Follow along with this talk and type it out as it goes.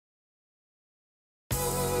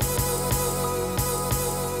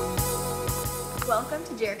welcome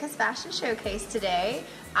to Jerica's Fashion Showcase today.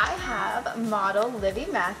 I have model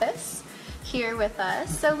Livi Mathis here with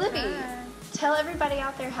us. So Livi, tell everybody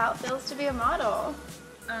out there how it feels to be a model.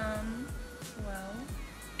 Well,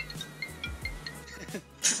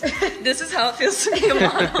 this is how it feels to be a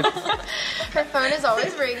model. Her phone is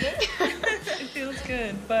always ringing. It feels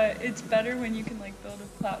good, but it's better when you can like build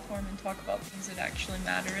a platform and talk about things that actually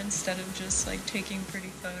matter instead of just like taking pretty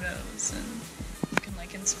photos, and you can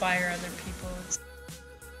like inspire other people.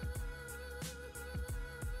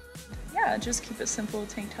 Yeah, just keep it simple,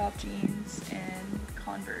 tank top, jeans, and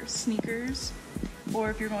Converse sneakers.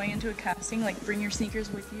 Or if you're going into a casting, like bring your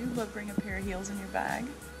sneakers with you, but bring a pair of heels in your bag.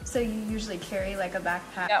 So you usually carry like a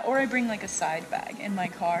backpack? Yeah, or I bring like a side bag in my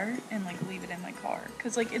car and like leave it in my car.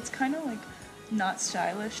 Cause like it's kind of like not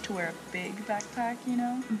stylish to wear a big backpack, you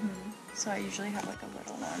know? So I usually have like a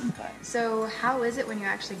little one, but. So how is it when you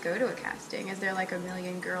actually go to a casting? Is there like a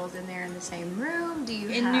million girls in there in the same room? Do you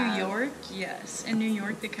In New York, yes. In New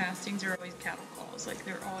York, the castings are always cattle calls. Like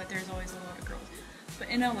there's always a lot of girls. But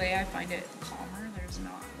in LA, I find it calmer. There's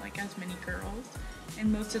not like as many girls.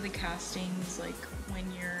 And most of the castings, like when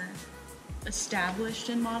you're established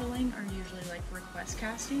in modeling, are usually like request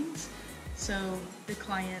castings. So the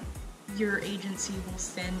client, your agency will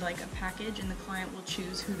send like a package and the client will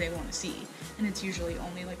choose who they want to see. And it's usually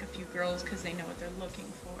only like a few girls because they know what they're looking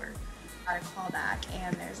for. Got a call back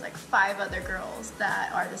and there's like 5 other girls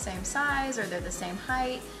that are the same size or they're the same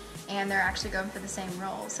height and they're actually going for the same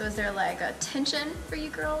role. So is there like a tension for you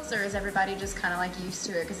girls, or is everybody just kind of like used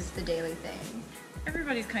to it because it's the daily thing?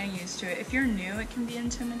 Everybody's kind of used to it. If you're new, it can be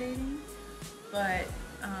intimidating, but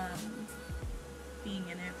being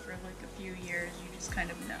in it for like a few years, you just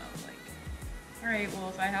kind of know, like, all right, well,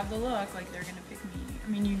 if I have the look, like, they're gonna pick me. I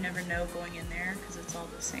mean, you never know going in there because it's all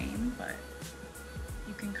the same, but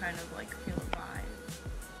you can kind of like feel a vibe.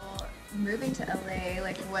 Well, moving to LA,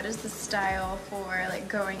 like, what is the style for like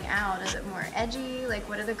going out? Is it more edgy? Like,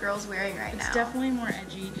 what are the girls wearing right now? It's definitely more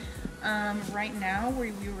edgy. Right now,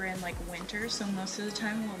 we were in like winter, so most of the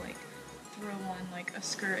time we'll like throw on like a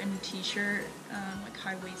skirt and a t-shirt, like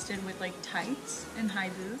high-waisted with like tights and high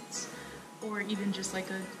boots, or even just like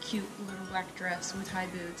a cute little black dress with high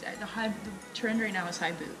boots. The trend right now is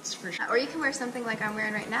high boots for sure. Or you can wear something like I'm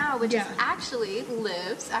wearing right now, which is actually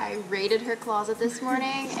Liv's. I raided her closet this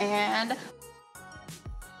morning and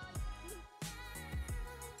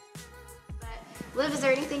Liv, is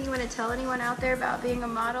there anything you want to tell anyone out there about being a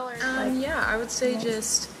model? Or yeah, I would say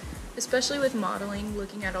just, especially with modeling,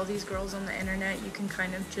 looking at all these girls on the internet, you can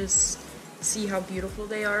kind of just see how beautiful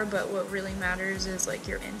they are, but what really matters is like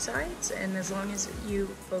your insides, and as long as you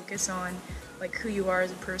focus on like who you are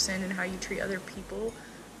as a person and how you treat other people,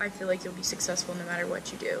 I feel like you'll be successful no matter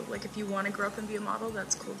what you do. Like if you want to grow up and be a model,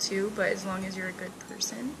 that's cool too, but as long as you're a good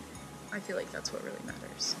person, I feel like that's what really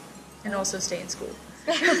matters. And also stay in school.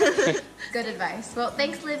 Good advice. Well,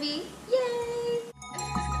 thanks, Livi. Yay!